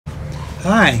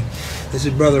Hi, this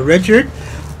is Brother Richard,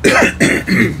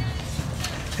 and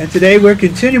today we're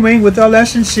continuing with our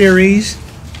lesson series,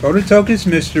 Prototokos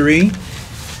Mystery.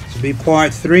 This will be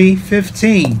part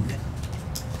 315.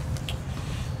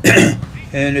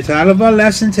 And the title of our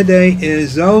lesson today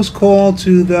is Those Called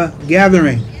to the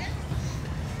Gathering.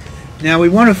 Now we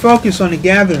want to focus on the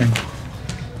gathering,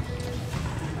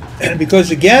 because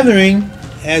the gathering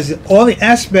has all the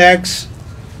aspects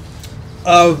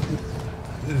of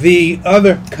the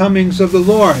other comings of the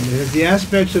Lord. There's the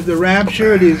aspects of the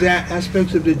rapture, there's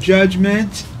aspects of the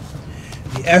judgment,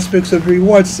 the aspects of the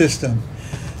reward system.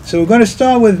 So we're going to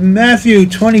start with Matthew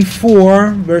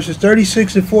 24, verses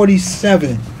 36 to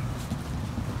 47.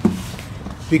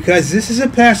 Because this is a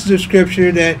passage of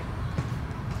Scripture that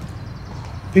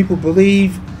people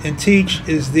believe and teach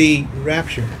is the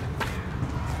rapture.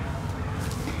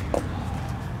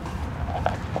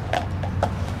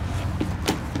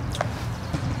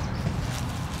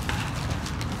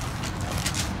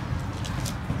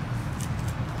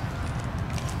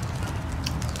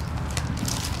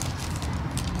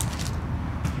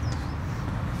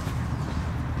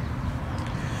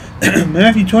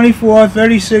 Matthew 24,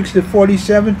 36 to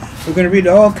 47. We're going to read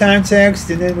the whole context,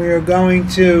 and then we are going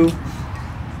to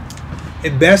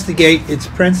investigate its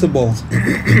principles.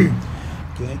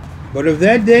 Okay. But of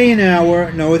that day and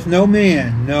hour knoweth no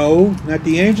man, no, not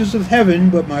the angels of heaven,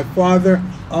 but my Father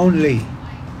only.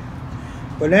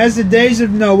 But as the days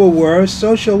of Noah were,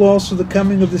 so shall also the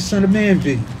coming of the Son of Man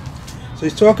be. So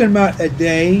he's talking about a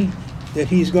day that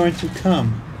he's going to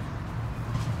come.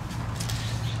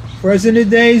 For as in the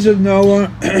days of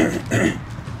Noah,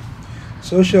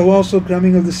 so shall also the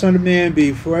coming of the Son of Man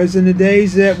be. For as in the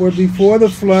days that were before the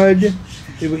flood,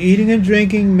 they were eating and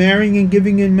drinking, marrying and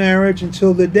giving in marriage,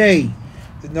 until the day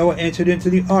that Noah entered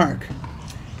into the ark.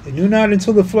 They knew not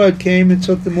until the flood came and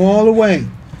took them all away.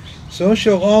 So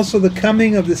shall also the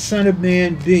coming of the Son of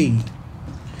Man be.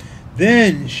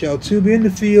 Then shall two be in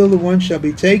the field, the one shall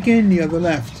be taken, the other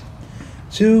left.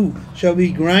 Two shall be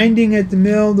grinding at the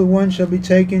mill, the one shall be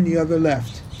taken, the other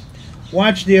left.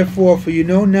 Watch therefore, for you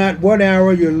know not what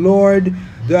hour your Lord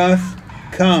doth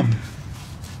come.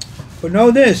 For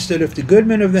know this, that if the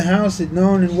goodman of the house had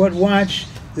known in what watch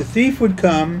the thief would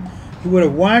come, he would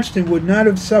have watched and would not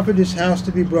have suffered his house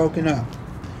to be broken up.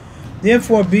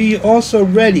 Therefore be ye also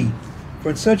ready, for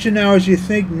in such an hour as ye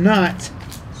think not,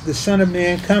 the Son of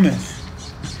Man cometh.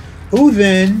 Who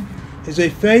then is a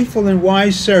faithful and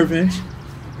wise servant,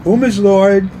 whom his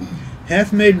Lord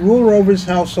hath made ruler over his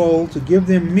household, to give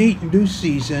them meat in due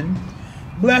season?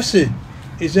 Blessed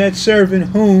is that servant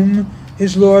whom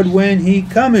his Lord, when he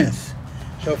cometh,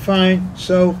 shall find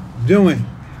so doing.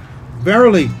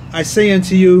 Verily I say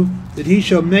unto you, that he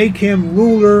shall make him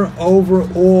ruler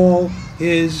over all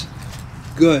his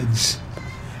goods.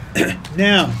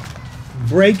 Now,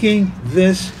 breaking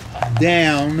this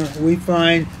down, we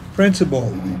find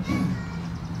principle.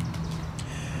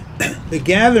 The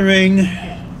gathering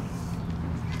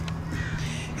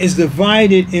is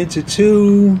divided into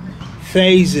two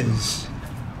phases.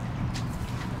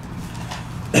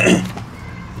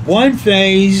 One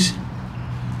phase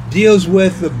deals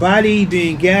with the body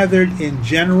being gathered in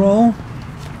general,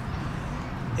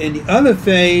 and the other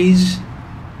phase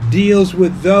deals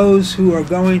with those who are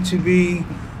going to be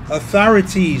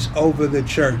authorities over the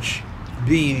church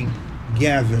being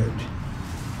gathered.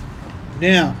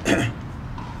 Now,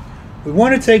 we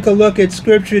want to take a look at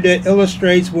scripture that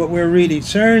illustrates what we're reading.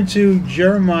 Turn to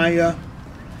Jeremiah.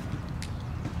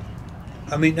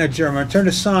 Not Jeremiah. Turn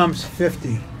to Psalms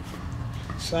 50.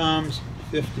 Psalms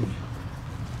 50.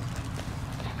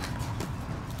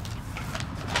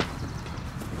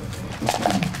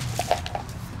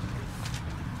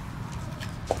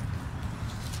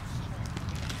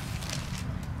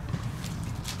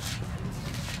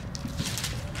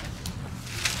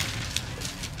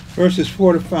 Verses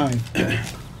 4 to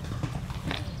 5.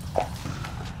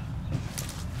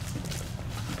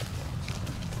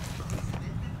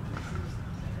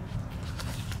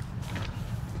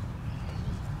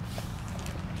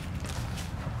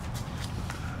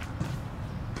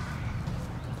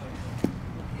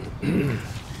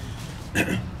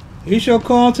 He shall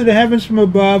call to the heavens from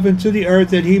above and to the earth,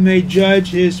 that he may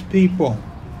judge his people.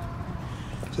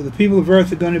 So the people of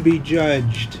earth are going to be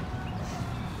judged.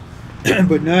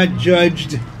 But not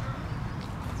judged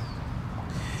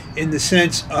in the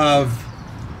sense of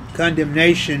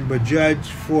condemnation, but judged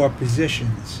for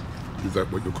positions. Is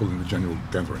that what you're calling the general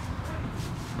gathering?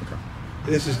 Okay.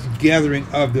 This is the gathering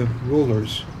of the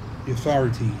rulers, the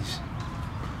authorities.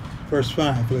 Verse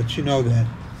 5 lets you know that.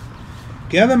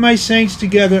 Gather my saints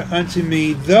together unto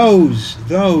me, those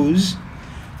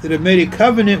that have made a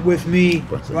covenant with me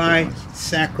By by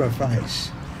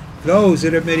sacrifice. Those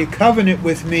that have made a covenant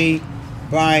with me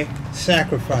by I just want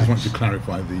sacrifice. to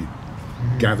clarify the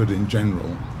gathered in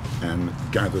general and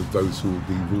gathered those who will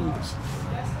be rulers.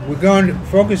 We're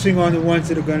focusing on the ones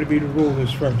that are going to be the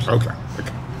rulers first. Okay.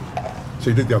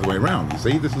 So you did the other way around. You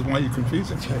see, this is why you're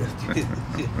confusing.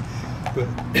 But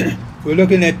we're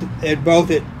looking at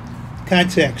both at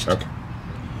context. Okay.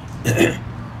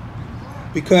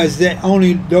 Because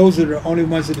those are the only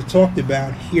ones that are talked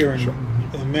about here Sure.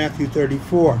 in Matthew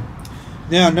 34.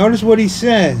 Now, notice what he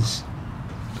says.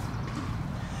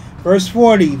 Verse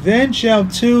 40, then shall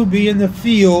two be in the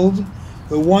field,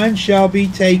 the one shall be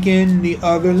taken, the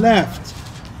other left.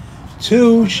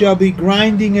 Two shall be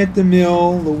grinding at the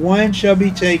mill, the one shall be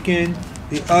taken,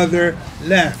 the other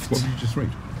left. What did you just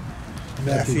read?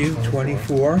 Matthew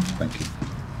 24. Thank you.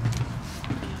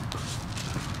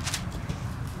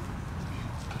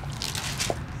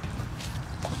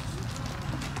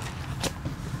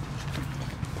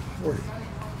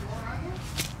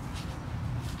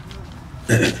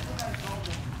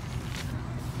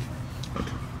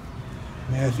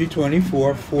 Matthew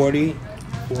 24, 40,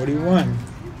 41.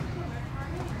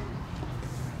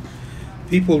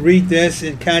 People read this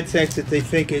in context that they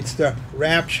think it's the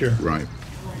rapture. Right.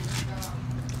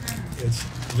 It's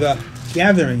the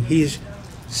gathering. He's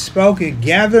spoken,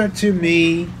 gather to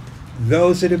me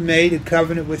those that have made a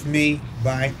covenant with me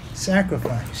by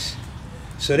sacrifice.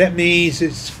 So that means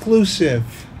it's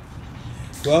exclusive.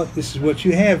 Well, this is what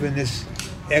you have in this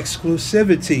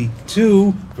exclusivity.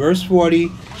 Two, verse 40,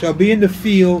 shall be in the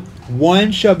field,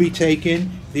 one shall be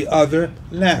taken, the other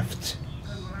left.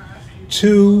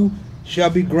 Two shall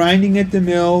be grinding at the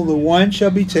mill, the one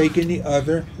shall be taken, the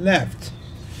other left.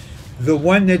 The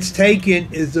one that's taken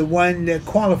is the one that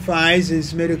qualifies,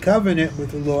 is made a covenant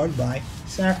with the Lord by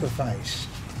sacrifice.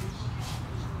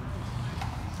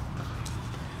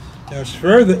 That's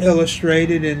further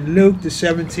illustrated in Luke, the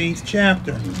 17th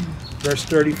chapter, verse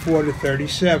 34 to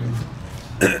 37.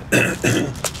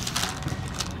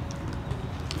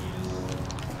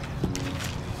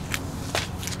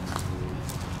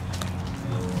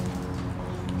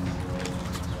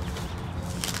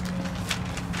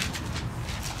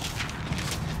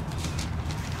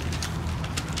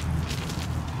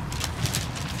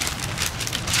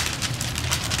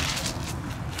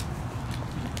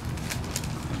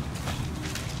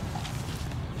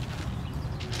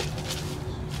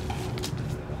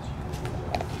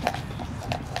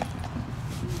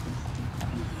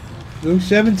 Luke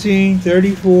 17,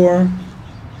 34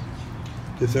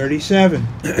 to 37.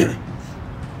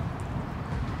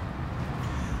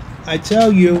 I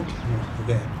tell you,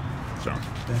 okay, Sorry.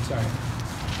 that's all right.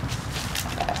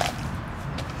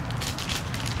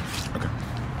 Okay.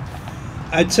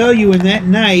 I tell you, in that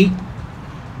night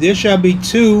there shall be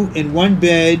two in one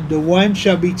bed, the one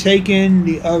shall be taken,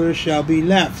 the other shall be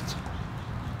left.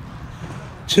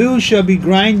 Two shall be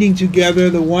grinding together,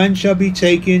 the one shall be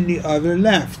taken, the other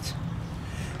left.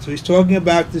 So he's talking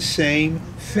about the same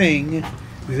thing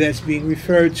that's being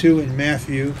referred to in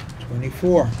Matthew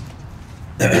 24.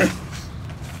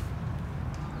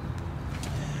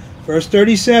 Verse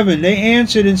 37, they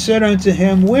answered and said unto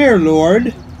him, where,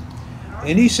 Lord?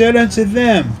 And he said unto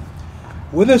them,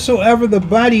 whithersoever the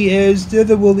body is,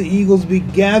 thither will the eagles be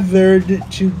gathered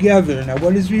together. Now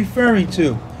what is he referring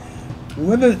to?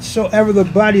 Whithersoever the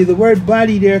body, the word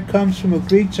body there comes from a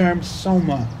Greek term,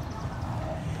 soma.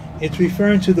 It's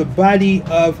referring to the body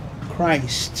of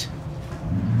Christ.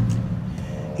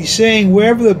 He's saying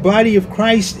wherever the body of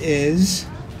Christ is,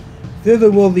 thither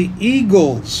will the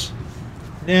eagles.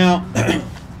 Now,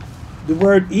 the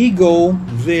word eagle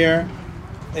there,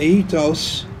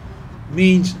 aetos,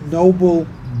 means noble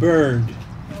bird,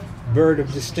 bird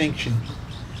of distinction.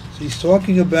 So he's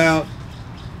talking about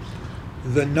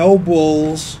the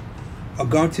nobles are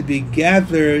going to be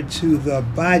gathered to the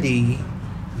body.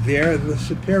 They're the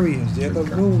superiors, they're the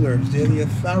rulers, they're the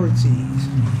authorities.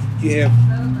 You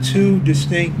have two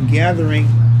distinct gathering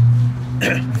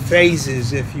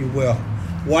phases, if you will.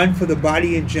 One for the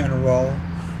body in general,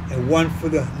 and one for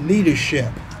the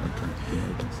leadership.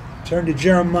 Okay. Turn to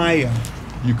Jeremiah.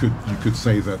 You could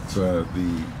say that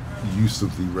the use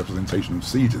of the representation of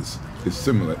cedars is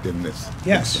similar in this.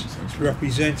 Yes, instance. it's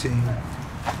representing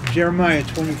Jeremiah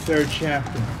 23rd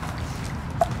chapter.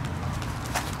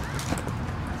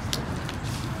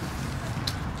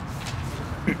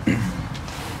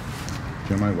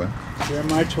 Jeremiah where?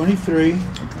 Jeremiah 23. Okay.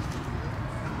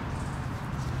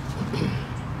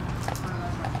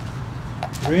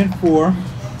 3 and 4.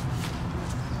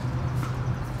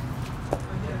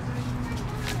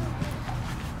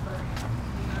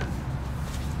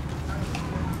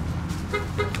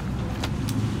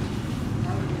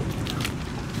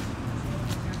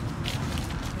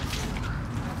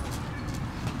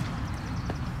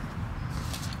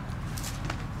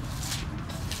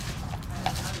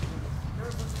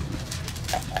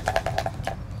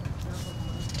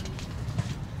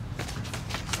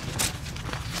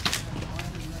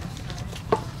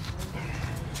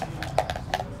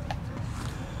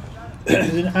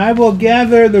 And I will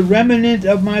gather the remnant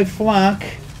of my flock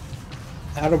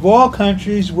out of all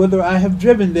countries whither I have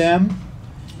driven them,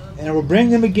 and I will bring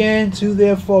them again to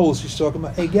their folds. He's talking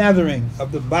about a gathering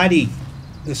of the body,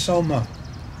 the soma,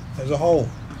 as a whole.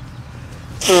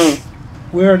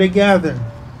 Where are they gathered?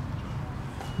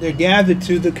 They're gathered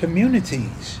to the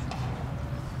communities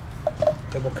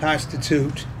that will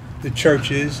constitute the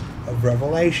churches of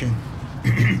Revelation.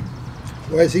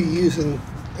 Why is he using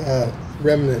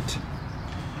remnant?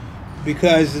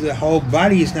 Because the whole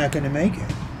body is not going to make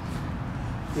it.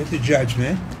 With the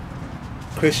judgment,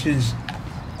 Christians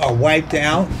are wiped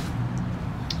out.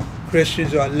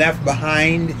 Christians are left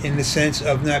behind in the sense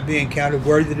of not being counted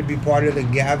worthy to be part of the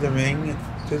gathering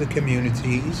to the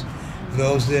communities.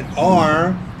 Those that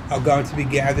are going to be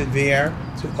gathered there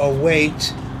to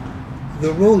await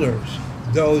the rulers,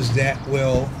 those that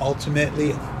will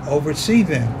ultimately oversee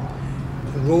them.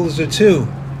 The rulers are two: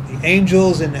 the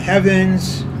angels in the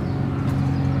heavens,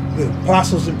 the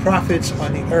apostles and prophets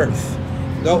on the earth.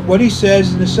 Note what he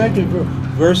says in the second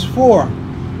verse 4.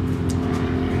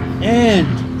 And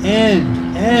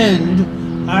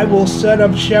I will set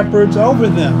up shepherds over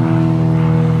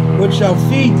them, which shall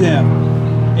feed them,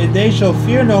 and they shall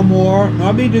fear no more,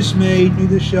 nor be dismayed,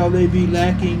 neither shall they be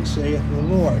lacking, saith the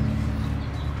Lord.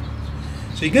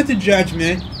 So you get the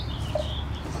judgment,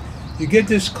 you get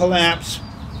this collapse,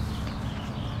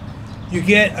 you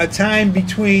get a time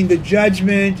between the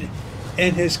judgment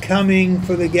and his coming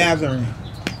for the gathering.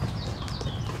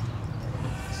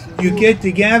 You get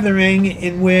the gathering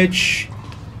in which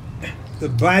the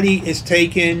body is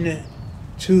taken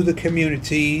to the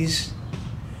communities.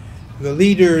 The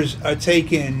leaders are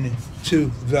taken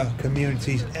to the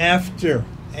communities after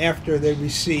they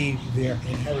receive their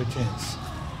inheritance.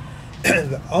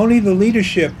 Only the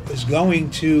leadership is going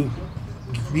to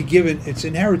be given its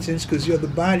inheritance because the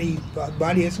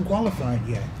body hasn't qualified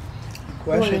yet.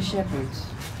 Question? Who are the shepherds?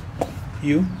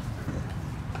 You?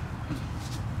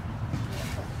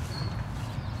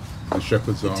 The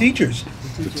shepherds The are teachers.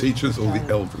 the teachers or the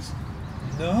elders?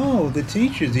 No, the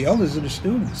teachers. The elders are the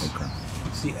students. Okay.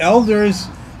 It's the elders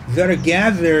that are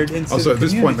gathered into So the at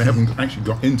this point they community. haven't actually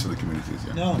got into the communities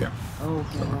yet. No. Yeah.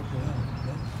 Okay.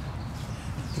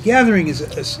 The gathering is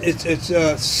it's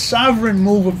a sovereign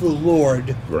move of the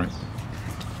Lord Right.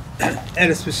 at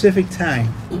a specific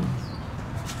time,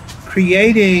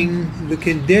 creating the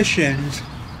conditions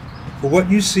for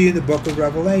what you see in the book of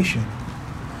Revelation.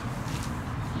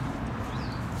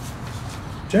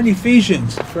 Turn to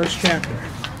Ephesians, first chapter.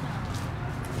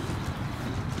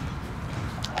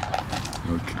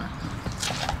 Okay.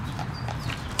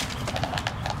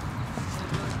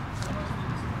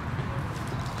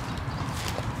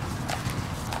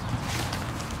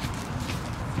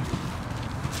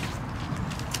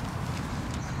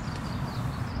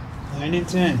 Nine and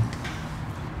 10.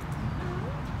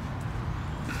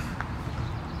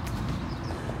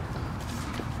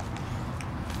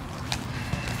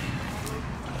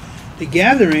 The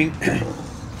gathering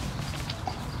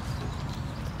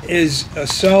is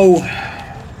so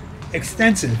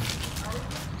extensive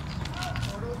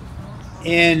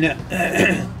and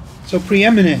so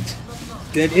preeminent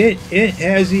that it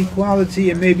has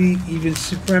equality and maybe even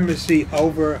supremacy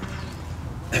over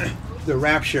the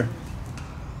rapture.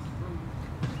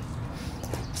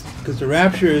 Because the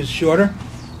rapture is shorter.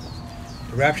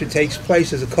 The rapture takes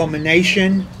place as a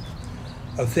culmination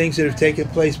of things that have taken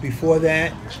place before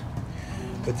that.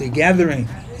 But the gathering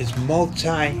is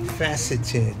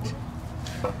multifaceted.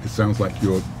 It sounds like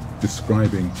you're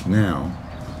describing now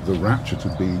the rapture to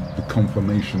be the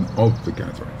confirmation of the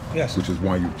gathering. Yes. Which is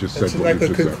why you've just It's said what like a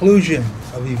you've just conclusion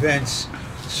of events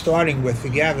starting with the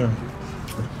gathering.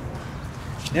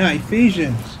 Now,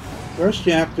 Ephesians, first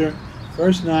chapter,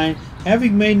 verse 9,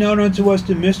 having made known unto us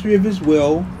the mystery of his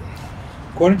will,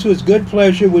 according to his good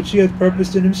pleasure which he hath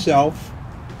purposed in himself,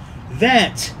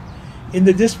 that in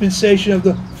the dispensation of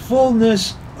the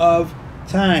fullness of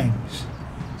times.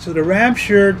 So the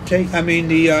rapture,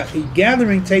 the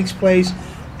gathering takes place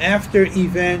after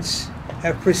events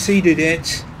have preceded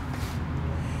it,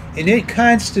 and it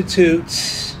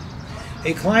constitutes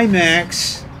a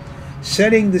climax,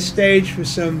 setting the stage for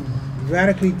some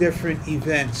radically different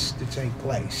events to take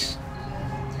place.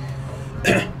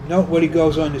 Note what he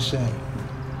goes on to say.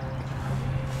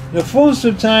 In the fullness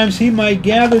of times he might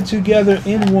gather together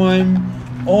in one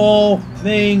all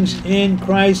things in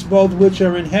Christ, both which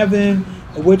are in heaven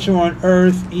and which are on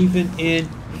earth, even in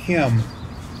him.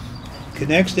 It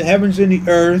connects the heavens and the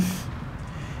earth.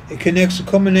 It connects the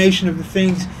culmination of the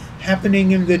things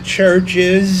happening in the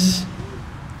churches.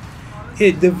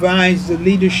 It divides the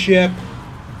leadership,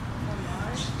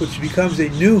 which becomes a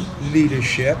new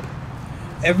leadership.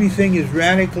 Everything is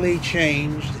radically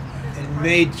changed and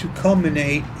made to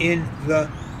culminate in the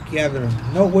gathering.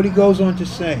 Note what he goes on to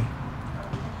say.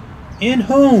 In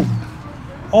whom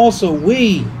also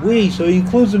we, so he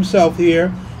includes himself here,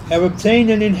 have obtained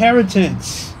an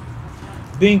inheritance,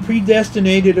 being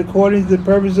predestinated according to the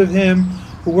purpose of him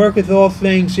who worketh all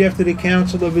things after the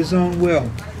counsel of his own will.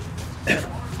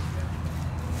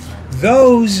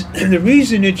 The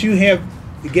reason that you have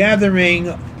the gathering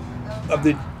of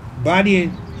the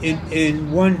body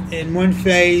in one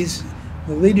phase,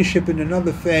 the leadership in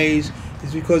another phase,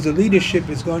 is because the leadership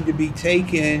is going to be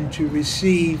taken to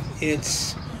receive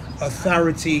its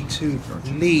authority to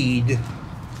lead,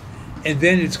 and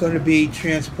then it's going to be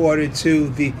transported to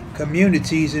the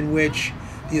communities in which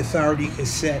the authority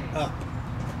is set up.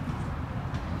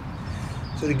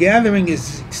 So the gathering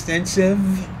is extensive,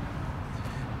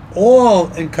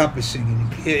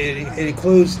 all-encompassing. It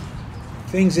includes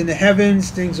things in the heavens,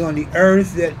 things on the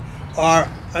earth that are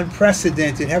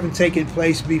unprecedented, haven't taken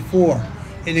place before.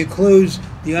 It includes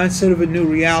the onset of a new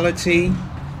reality.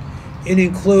 It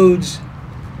includes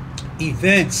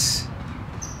events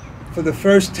for the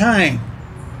first time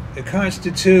that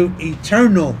constitute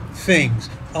eternal things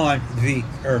on the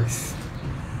earth.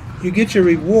 You get your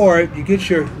reward, you get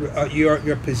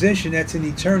your position. That's an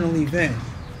eternal event.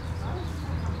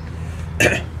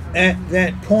 At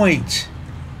that point,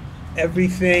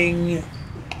 everything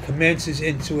commences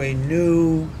into a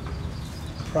new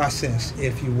process,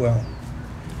 if you will.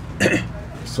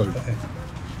 So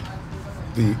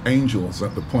the angels,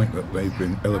 at the point that they've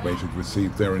been elevated,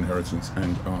 receive their inheritance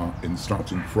and are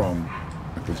instructing from,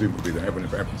 I presume it would be the heaven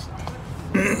of heavens,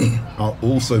 are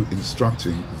also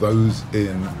instructing those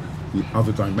in the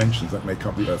other dimensions that make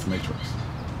up the earth matrix.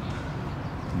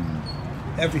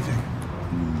 Everything.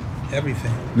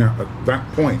 Everything. Now, at that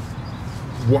point,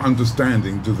 what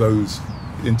understanding do those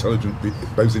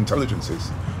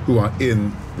intelligences who are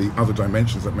in the other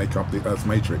dimensions that make up the earth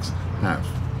matrix have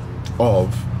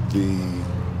of the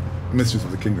mysteries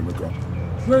of the kingdom of God?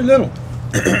 Very little.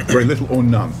 Very little or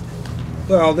none.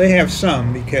 Well, they have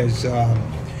some, because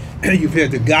you've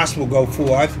had the gospel go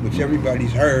forth, which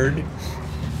everybody's heard.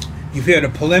 You've had a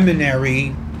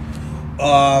preliminary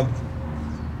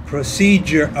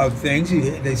procedure of things.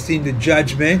 They've seen the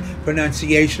judgment,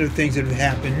 pronunciation of things that have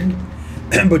happened.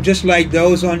 But just like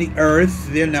those on the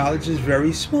earth, their knowledge is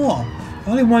very small.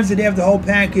 The only ones that have the whole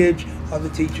package are the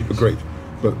teachers. Agreed.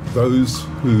 But those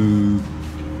who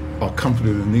are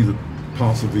comforted in neither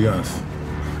parts of the earth,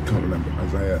 I can't remember,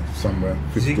 Isaiah somewhere,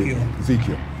 50,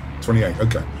 Ezekiel 28,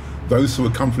 okay. Those who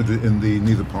are comforted in the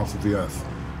neither parts of the earth,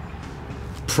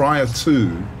 prior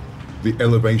to the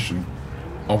elevation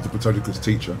of the Prototokos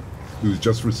teacher, who's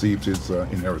just received his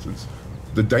inheritance,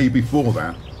 the day before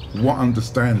that, what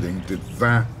understanding did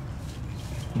that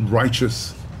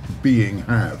righteous being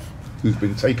have, who's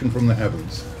been taken from the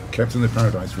heavens, kept in the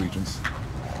paradise regions?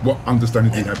 What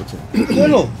understanding did he have at all?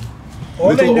 Little. All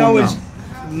Little they know or is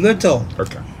none? little.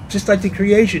 Okay. Just like the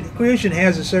creation. Creation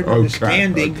has a certain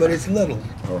understanding, okay. but it's little.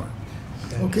 All right.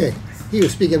 Okay. He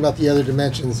was speaking about the other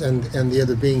dimensions and the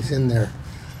other beings in there.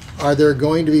 Are there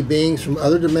going to be beings from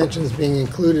other dimensions being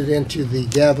included into the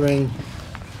gathering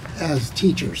as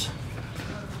teachers?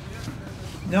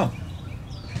 No.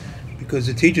 Because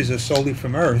the teachers are solely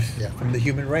from Earth, Yeah. from the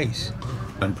human race.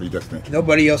 And predestinated.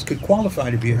 Nobody else could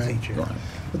qualify to be a Right. teacher. Right.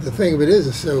 But the thing of it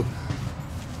is so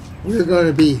we're going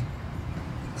to be,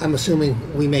 I'm assuming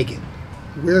we make it,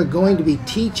 we're going to be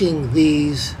teaching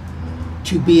these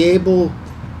to be able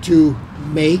to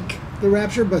make the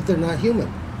rapture, but they're not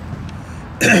human.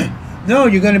 No,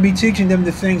 you're going to be teaching them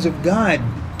the things of God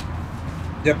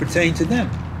that pertain to them.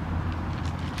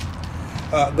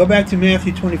 Go back to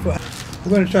Matthew 24. We're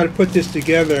going to try to put this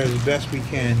together as best we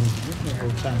can. How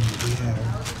much time do we have?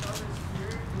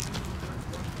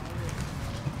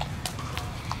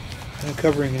 I'm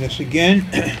covering this again.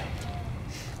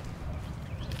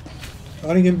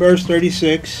 Starting in verse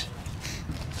 36.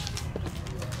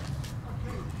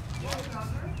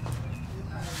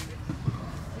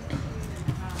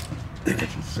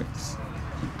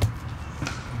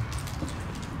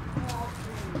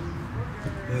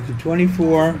 Matthew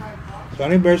 24,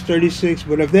 starting verse 36.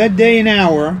 But of that day and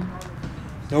hour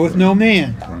knoweth no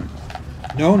man, Right.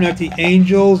 No, not the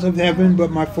angels of heaven,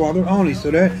 but my Father only.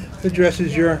 So that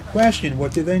addresses your question.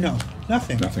 What do they know?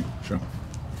 Nothing. Nothing, sure.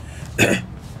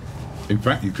 In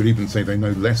fact, you could even say they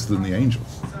know less than the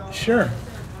angels. Sure.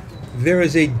 There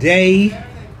is a day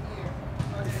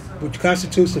which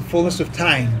constitutes the fullness of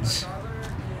times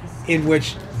in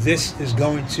which this is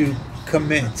going to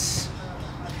commence.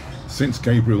 Since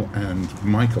Gabriel and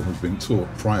Michael have been taught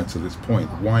prior to this point,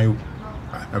 why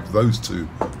have those two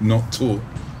not taught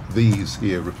these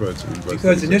here referred to in verse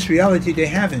Because in this reality, they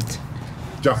haven't.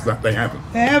 Just that they haven't.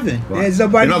 They haven't. Right. There's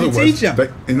nobody to teach them.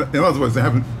 In other words, they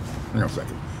haven't. Hang on a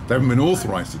second. They haven't been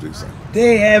authorized to do so.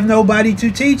 They have nobody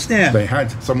to teach them. They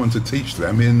had someone to teach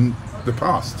them in the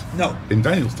past. No. In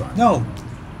Daniel's time. No.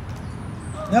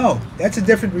 No. That's a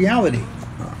different reality.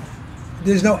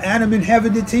 There's no Adam in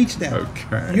heaven to teach them.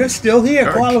 Okay. You're still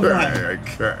here, qualifying.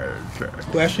 Okay.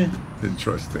 Question?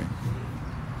 Interesting.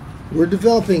 We're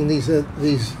developing these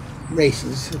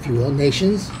races, if you will,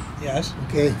 nations. Yes.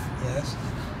 Okay. Yes.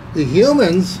 The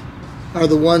humans are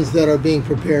the ones that are being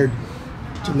prepared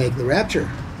to make the rapture.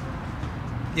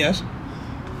 Yes.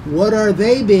 What are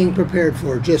they being prepared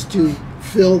for? Just to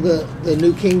fill the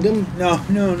new kingdom? No.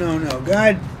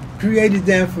 God created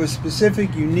them for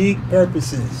specific, unique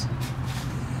purposes.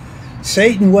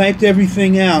 Satan wiped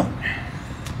everything out.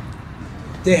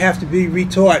 They have to be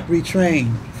retaught,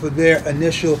 retrained for their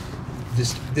initial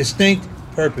distinct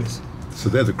purpose. So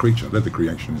they're the creature, they're the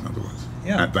creation, in other words.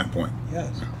 Yeah. At that point.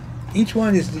 Yes. Each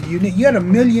one is the unique. You got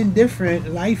 1 million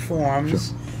different life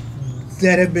forms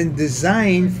that have been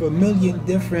designed for 1 million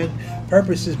different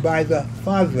purposes by the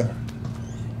Father.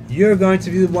 You're going to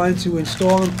be the one to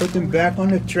install and put them back on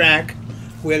the track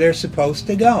where they're supposed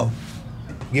to go.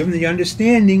 Give them the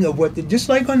understanding of what, just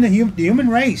like on the human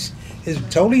race is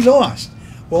totally lost.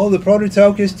 Well, the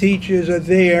Prototokos teachers are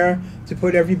there to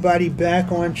put everybody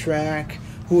back on track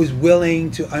who is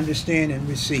willing to understand and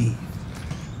receive.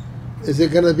 Is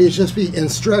it going to be just be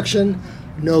instruction,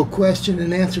 no question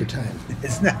and answer time?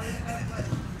 It's not.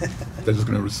 They're just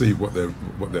going to receive what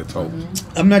they're told.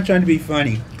 I'm not trying to be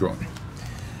funny. Go on.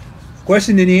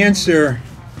 Question and answer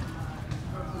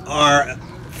are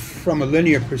from a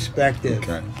linear perspective.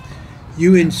 Okay.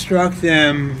 You instruct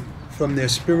them from their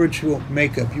spiritual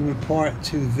makeup. You impart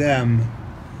to them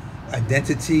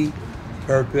identity,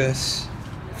 purpose,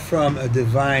 from a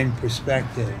divine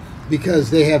perspective.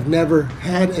 Because they have never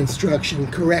had instruction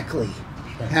correctly.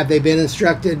 Sure. Have they been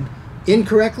instructed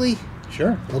incorrectly?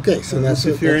 Sure. Okay, so that's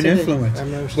Lucifer and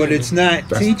influence. But it's not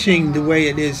teaching the way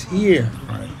it is here.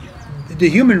 Right. The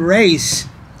human race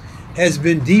has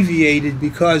been deviated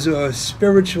because of a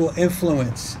spiritual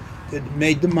influence that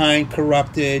made the mind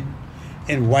corrupted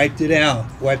and wiped it out,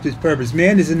 wiped its purpose.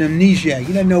 Man is an amnesiac.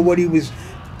 He doesn't know what he was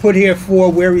put here for,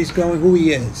 where he's going, who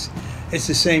he is. It's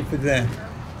the same for them.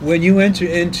 When you enter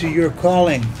into your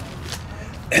calling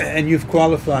and you've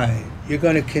qualified, you're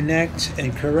going to connect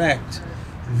and correct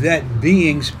that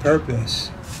being's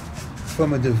purpose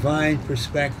from a divine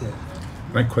perspective.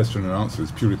 That question and answer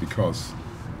is purely because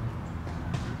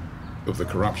of the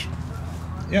corruption.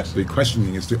 Yes. The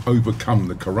questioning is to overcome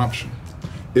the corruption.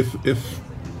 If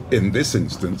in this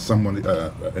instance someone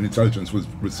an intelligence was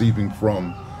receiving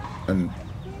from an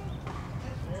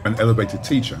elevated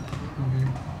teacher,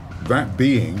 that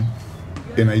being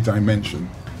in a dimension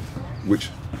which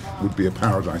would be a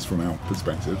paradise from our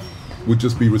perspective would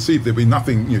just be received. There'd be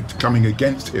nothing coming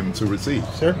against him to receive.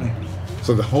 Certainly.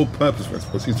 So the whole purpose,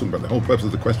 what he's talking about, the whole purpose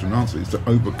of the question and answer is to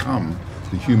overcome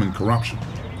the human corruption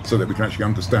so that we can actually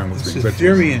understand what's being said to us.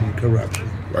 Luciferian corruption.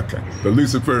 Okay, the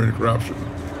Luciferian corruption.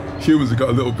 Humans have got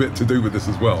a little bit to do with this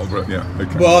as well, but yeah,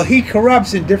 okay. Well, he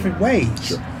corrupts in different ways.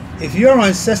 Sure. If you're on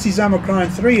Cestis Omicron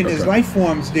 3 and there's life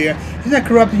forms there, he's not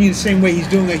corrupting you the same way he's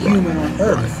doing a human on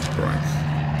Earth. Right.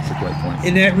 That's a great point.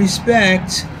 In that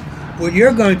respect, what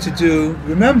you're going to do,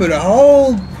 remember the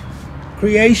whole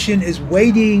creation is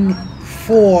waiting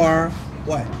for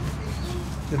what?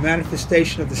 The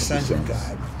manifestation of the sons of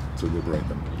God. To liberate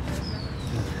them.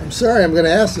 I'm sorry I'm going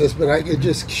to ask this, but it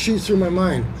just shoots through my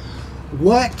mind.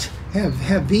 What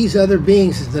have these other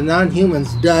beings, the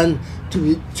non-humans, done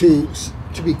to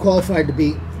be qualified to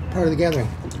be part of the gathering?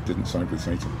 They didn't side with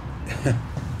Satan.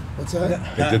 What's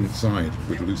that? They didn't side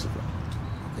with Lucifer.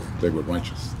 They were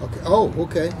righteous. Okay. Oh,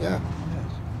 okay. Yeah.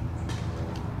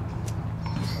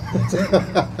 That's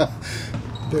it.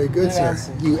 Very good, sir.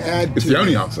 You add. It's the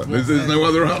only answer. There's no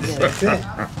other answer. That's it.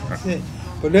 That's it.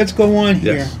 But let's go on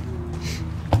here. Yes.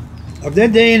 Of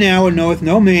that day and hour knoweth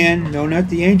no man, no, not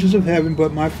the angels of heaven,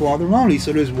 but my Father only.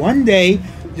 So there's one day,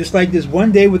 just like there's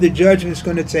one day where the judgment is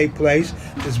going to take place.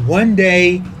 There's one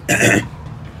day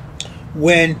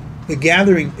when the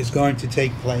gathering is going to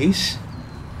take place.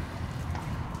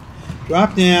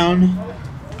 Drop down.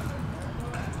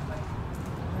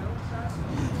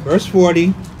 Verse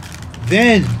 40.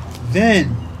 Then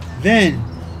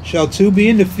shall two be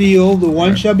in the field, the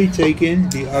one shall be taken,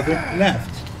 the other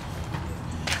left.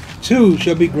 Two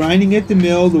shall be grinding at the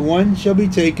mill, the one shall be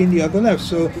taken, the other left.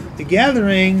 So the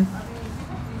gathering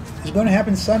is going to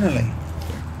happen suddenly.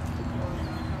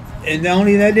 And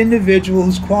only that individual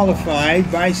who's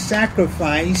qualified by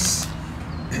sacrifice,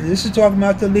 and this is talking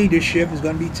about the leadership, is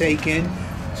going to be taken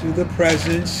to the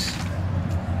presence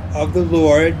of the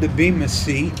Lord, the Bema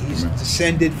seat. He's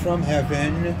descended from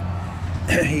heaven.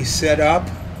 He's set up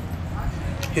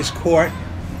his court.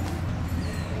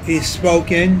 He's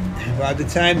spoken. By the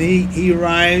time he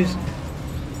arrives,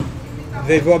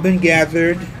 they've all been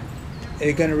gathered.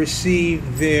 They're going to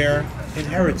receive their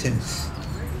inheritance.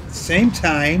 At the same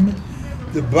time,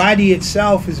 the body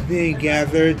itself is being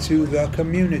gathered to the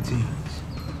communities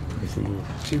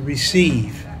to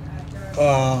receive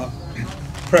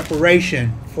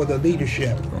preparation for the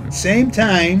leadership. Right. Same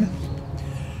time,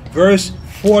 verse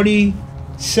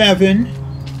 47,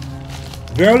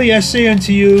 verily I say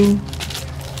unto you,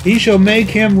 he shall make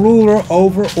him ruler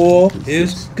over all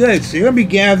his goods. So you're going to be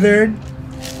gathered.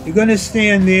 You're going to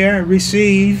stand there and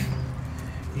receive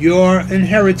your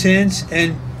inheritance,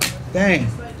 and bang,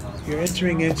 you're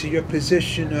entering into your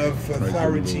position of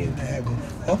authority in the heaven.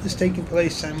 All this taking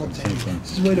place simultaneously.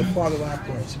 This is the way the Father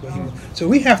operates. So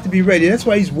we have to be ready. That's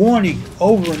why he's warning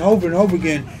over and over and over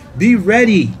again, be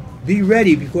ready. Be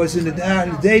ready, because in the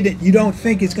day that you don't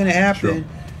think it's going to happen,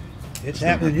 it's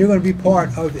happening. You're going to be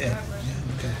part of it.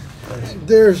 Okay.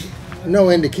 There's no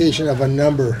indication of a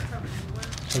number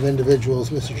of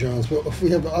individuals, Mr. Jones, but if we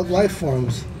have life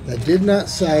forms that did not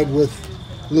side with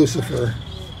Lucifer,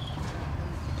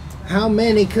 how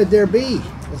many could there be?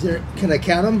 Can I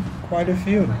count them? Quite a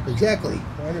few. Exactly.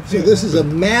 Quite a few. So this is a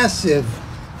massive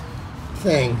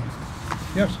thing.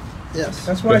 Yes. Yes.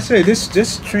 That's why I say this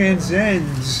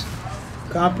transcends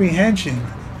comprehension.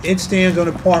 It stands on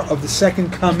the part of the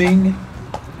second coming,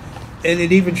 and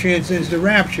it even transcends the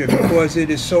rapture, because it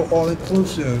is so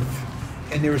all-inclusive,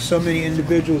 and there are so many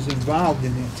individuals involved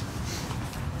in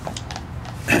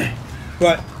it.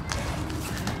 But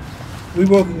we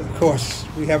will, of course,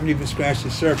 we haven't even scratched the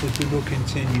surface. We will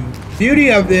continue. The beauty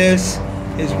of this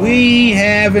is we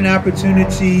have an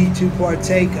opportunity to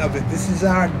partake of it. This is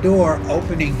our door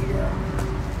opening here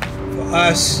for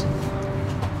us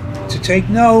to take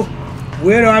note.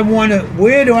 Where do I want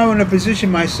to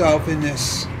position myself in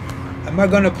this? Am I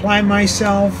going to apply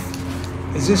myself?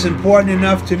 Is this important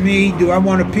enough to me? Do I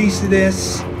want a piece of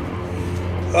this?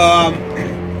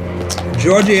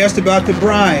 Georgia asked about the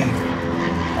bride.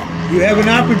 You have an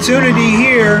opportunity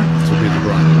here to be the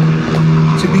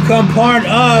bride, to become part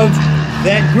of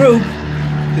that group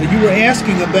that you were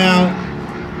asking about.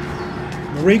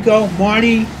 Mariko,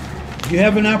 Marty, you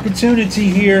have an opportunity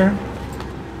here.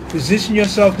 Position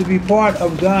yourself to be part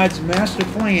of God's master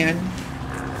plan.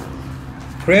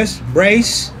 Chris,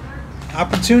 Brace,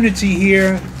 opportunity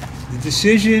here. The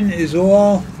decision is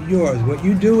all yours. What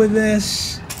you do with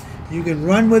this, you can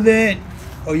run with it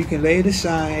or you can lay it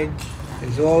aside.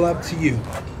 It's all up to you.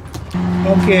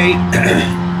 Okay,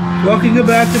 talking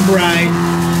about the bride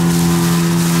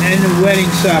and the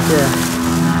wedding supper.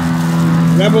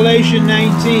 Revelation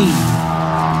 19.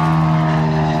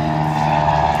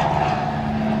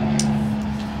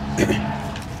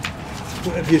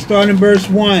 If you start in verse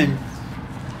 1,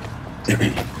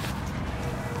 it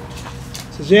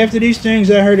says, after these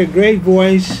things I heard a great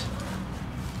voice.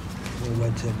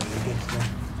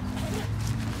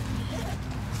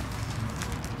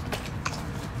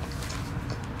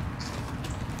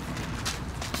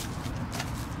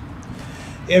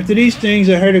 After these things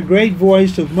I heard a great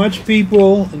voice of much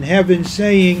people in heaven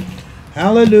saying,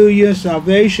 Hallelujah,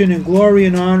 salvation and glory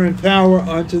and honor and power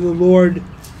unto the Lord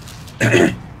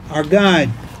our God.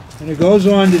 And it goes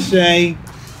on to say,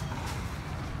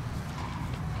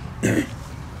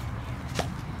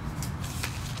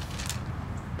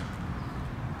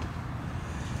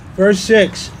 verse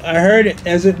 6, I heard,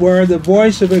 as it were, the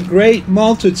voice of a great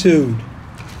multitude,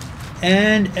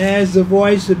 and as the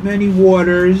voice of many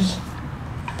waters,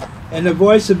 and the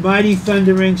voice of mighty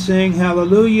thundering, saying,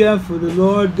 Hallelujah, for the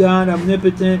Lord God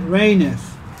omnipotent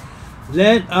reigneth.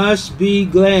 Let us be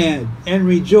glad and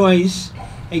rejoice,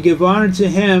 and give honor to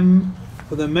him,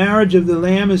 for the marriage of the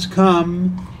Lamb is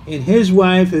come, and his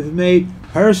wife hath made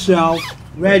herself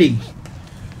ready.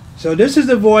 So this is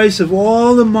the voice of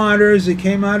all the martyrs that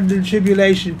came out of the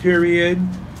tribulation period.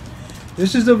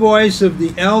 This is the voice of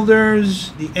the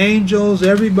elders, the angels,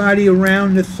 everybody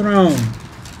around the throne.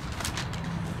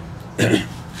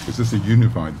 Is this a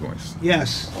unified voice?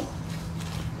 Yes.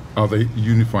 are they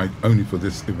unified only for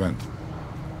this event?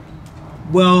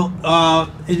 Well,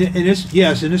 in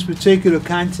this particular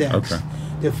context, Okay.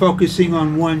 they're focusing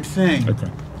on one thing,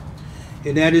 Okay.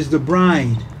 and that is the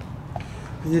bride.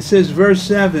 And it says, verse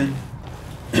 7,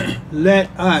 let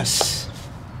us.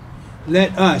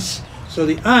 So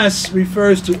the us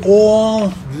refers to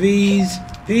all these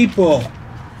people,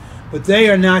 but they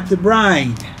are not the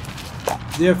bride.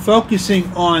 They're focusing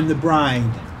on the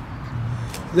bride.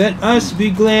 Let us be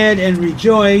glad and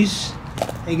rejoice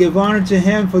and give honor to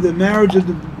him, for the marriage of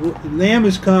the Lamb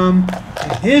has come,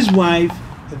 and his wife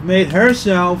hath made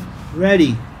herself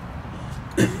ready.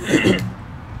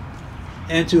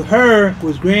 And to her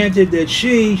was granted that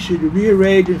she should be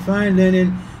arrayed in fine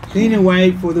linen, clean and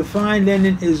white, for the fine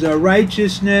linen is the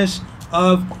righteousness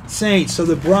of saints. So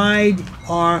the bride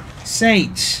are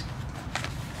saints.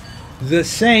 The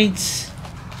saints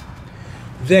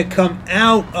that come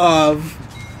out of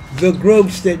the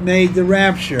groups that made the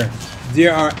rapture.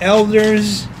 There are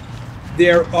elders,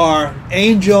 there are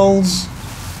angels.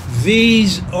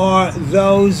 These are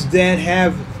those that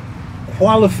have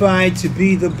qualified to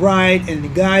be the bride,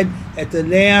 and God at the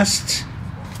last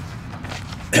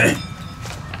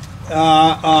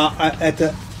at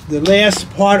the last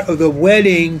part of the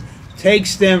wedding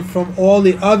takes them from all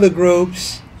the other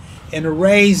groups and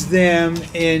arrays them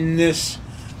in this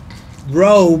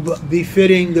robe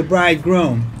befitting the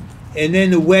bridegroom. And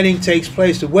then the wedding takes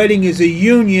place. The wedding is a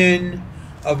union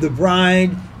of the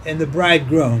bride and the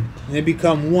bridegroom, and they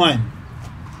become one.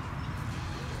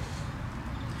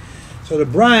 So the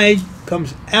bride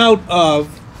comes out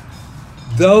of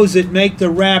those that make the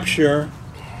rapture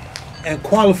and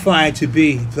qualify to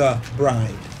be the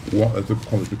bride. What are the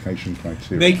qualification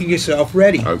criteria? Making yourself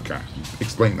ready. Okay.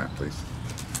 Explain that, please.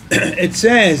 It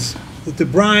says that the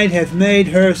bride hath made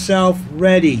herself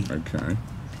ready. Okay.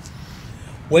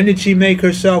 When did she make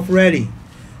herself ready?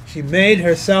 She made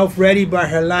herself ready by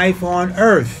her life on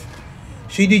earth.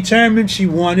 She determined she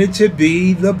wanted to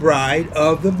be the bride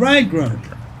of the bridegroom.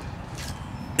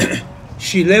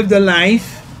 She lived a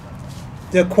life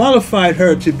that qualified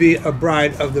her to be a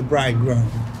bride of the bridegroom.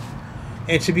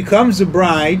 And she becomes the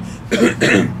bride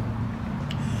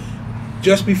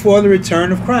just before the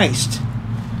return of Christ.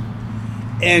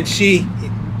 And she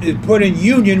is put in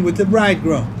union with the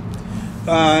bridegroom.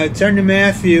 Turn to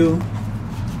Matthew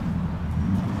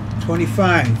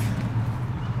 25.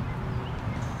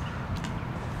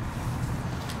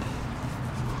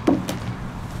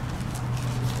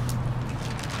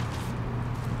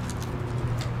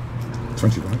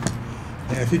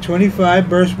 Matthew 25,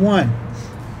 verse 1.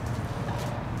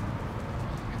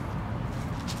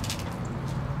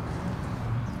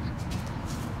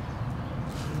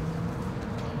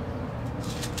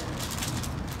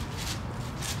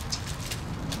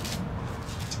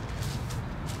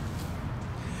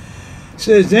 It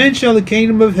says, then shall the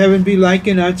kingdom of heaven be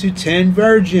likened unto 10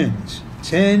 virgins.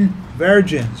 10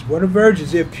 virgins. What are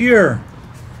virgins? They're pure.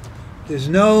 There's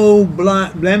no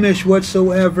blemish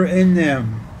whatsoever in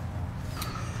them.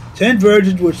 10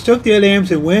 virgins which took their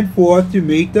lamps and went forth to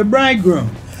meet the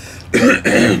bridegroom.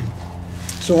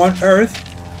 So on earth,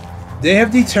 they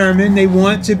have determined they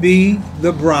want to be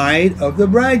the bride of the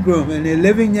bridegroom, and they're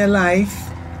living their life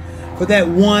for that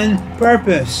one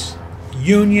purpose,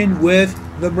 union with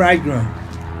the bridegroom.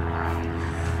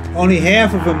 Only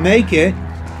half of them make it,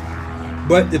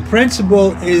 but the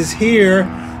principle is here,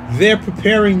 they're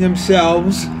preparing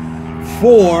themselves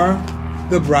for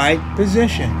the bride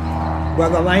position by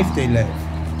the life they live.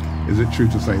 Is it true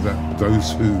to say that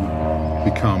those who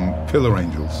become pillar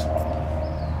angels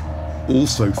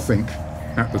also think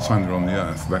at the time they're on the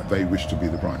earth that they wish to be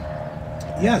the bride?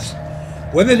 Yes.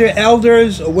 Whether they're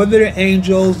elders or whether they're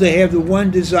angels, they have the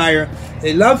one desire.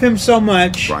 They love him so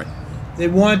much, right, they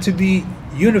want to be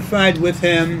unified with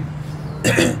him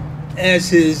as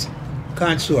his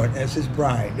consort, as his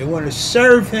bride. They want to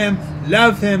serve him,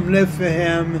 love him, live for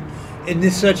him in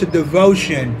this such a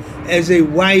devotion as a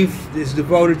wife is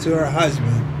devoted to her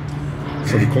husband.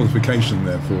 So the qualification,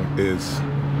 therefore, is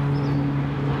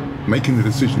making the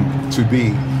decision to be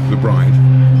the bride,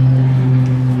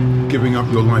 giving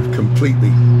up your life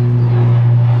completely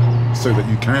so that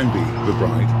you can be the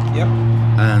bride. Yep.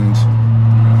 And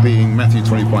being Matthew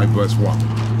 25 verse 1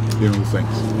 in all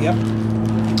things. Yep.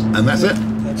 And that's it.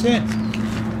 That's it.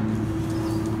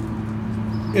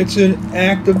 It's an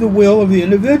act of the will of the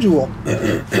individual.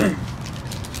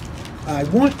 I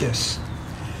want this.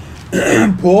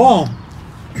 Paul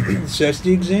sets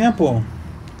the example.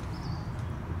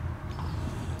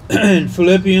 In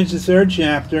Philippians, the 3rd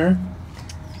chapter,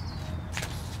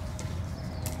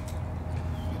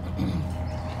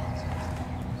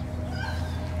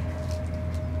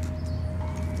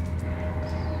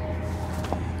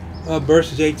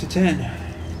 verses 8 to 10.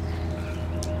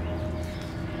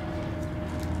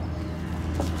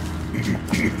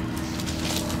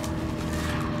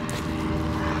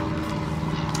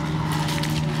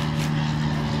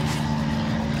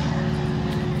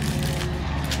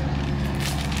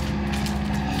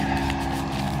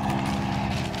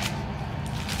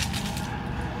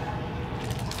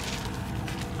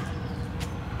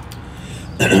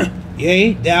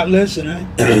 Yea, doubtless, and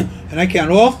I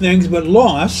count all things but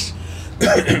loss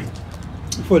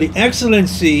for the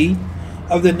excellency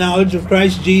of the knowledge of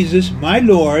Christ Jesus, my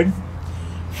Lord,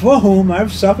 for whom I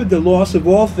have suffered the loss of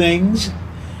all things,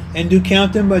 and do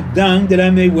count them but dung, that I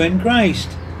may win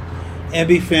Christ, and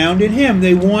be found in him.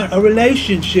 They want a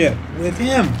relationship with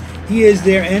him. He is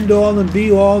their end-all and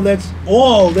be-all. That's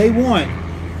all they want,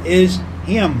 is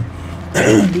him.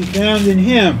 Be found in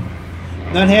him.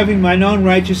 Not having mine own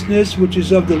righteousness, which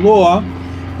is of the law,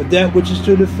 but that which is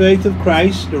through the faith of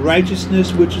Christ, the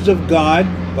righteousness which is of God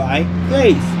by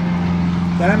faith,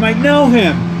 that I might know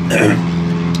him.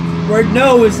 Word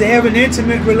know is to have an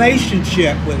intimate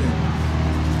relationship with him.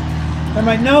 I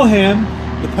might know him,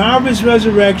 the power of his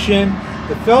resurrection,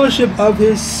 the fellowship of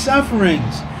his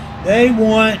sufferings. They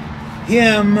want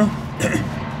him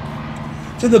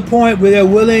to the point where they're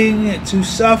willing to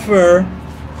suffer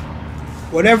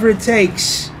whatever it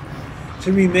takes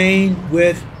to remain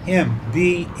with him,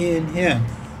 be in him,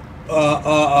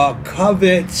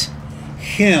 covet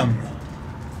him,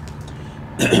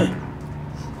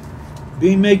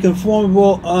 being made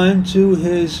conformable unto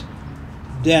his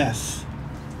death.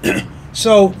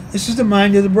 So this is the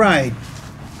mind of the bride.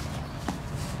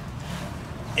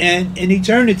 And in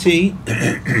eternity,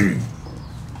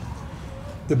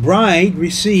 the bride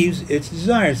receives its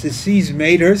desires. She's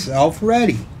made herself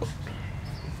ready.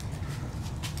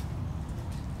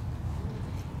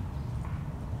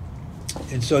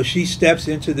 And so she steps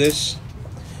into this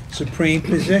supreme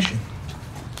position.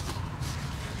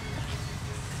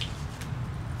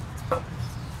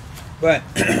 But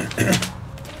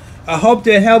I hope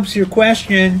that helps your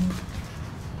question.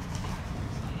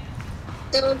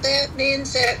 So that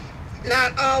means that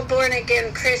not all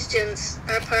born-again Christians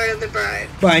are part of the bride.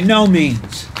 By no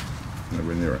means.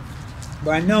 Nowhere near it.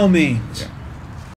 By no means. Yeah.